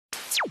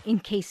in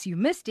case you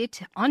missed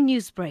it on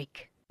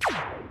Newsbreak.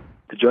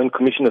 The Joint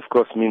Commission, of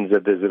course, means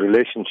that there's a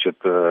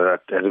relationship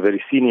at a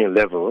very senior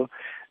level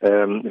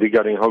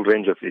regarding a whole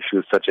range of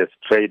issues such as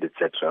trade,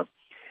 etc.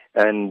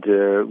 And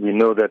we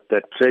know that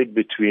trade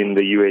between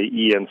the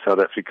UAE and South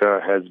Africa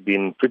has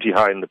been pretty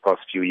high in the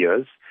past few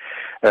years.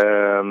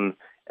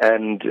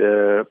 And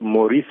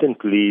more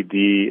recently,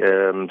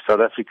 the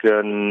South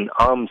African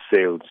arms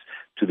sales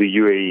to the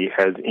UAE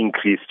has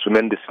increased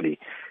tremendously,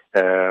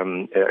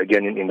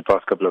 again in the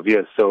past couple of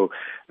years. So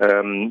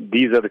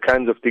these are the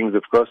kinds of things,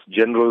 of course,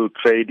 general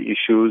trade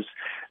issues.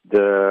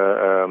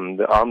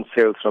 The arms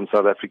sales from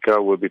South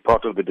Africa will be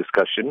part of the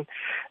discussion.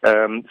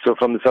 So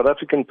from the South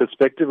African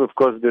perspective, of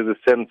course, there's a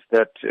sense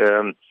that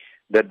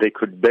they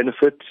could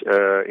benefit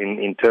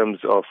in terms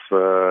of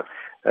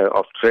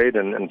trade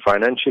and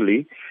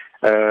financially.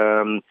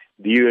 The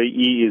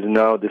UAE is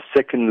now the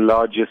second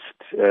largest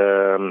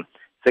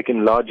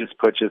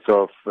purchase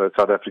of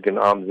South African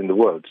arms in the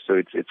world. So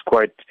it's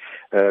quite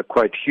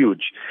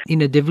huge.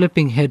 In a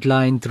developing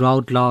headline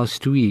throughout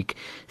last week,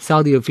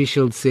 Saudi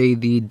officials say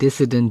the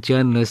dissident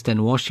journalist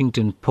and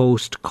Washington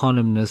Post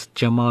columnist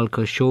Jamal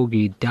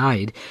Khashoggi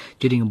died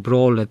during a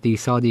brawl at the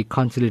Saudi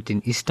Consulate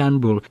in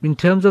Istanbul. In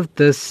terms of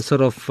this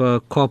sort of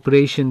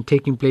cooperation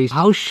taking place,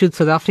 how should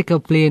South Africa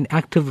play an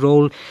active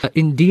role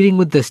in dealing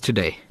with this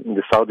today?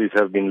 The Saudis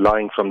have been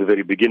lying from the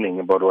very beginning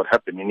about what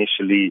happened.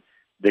 Initially,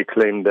 they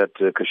claimed that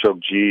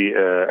Khashoggi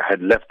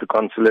had left the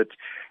consulate,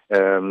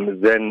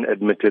 then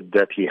admitted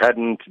that he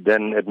hadn't,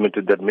 then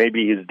admitted that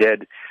maybe he's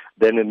dead,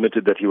 then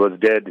admitted that he was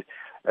dead,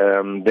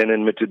 then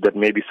admitted that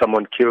maybe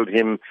someone killed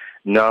him.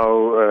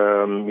 Now,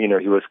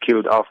 he was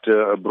killed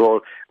after a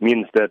brawl.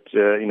 Means that,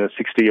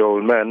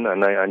 60-year-old man,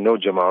 and I know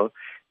Jamal,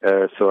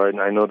 so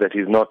I know that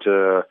he's not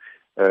a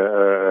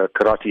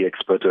karate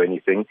expert or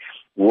anything,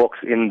 walks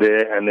in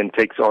there and then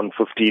takes on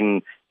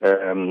 15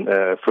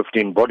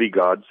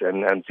 bodyguards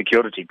and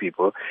security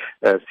people.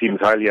 Seems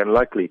highly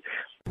unlikely.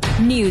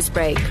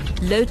 Newsbreak,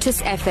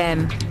 Lotus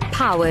FM,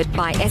 powered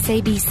by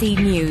SABC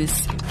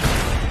News.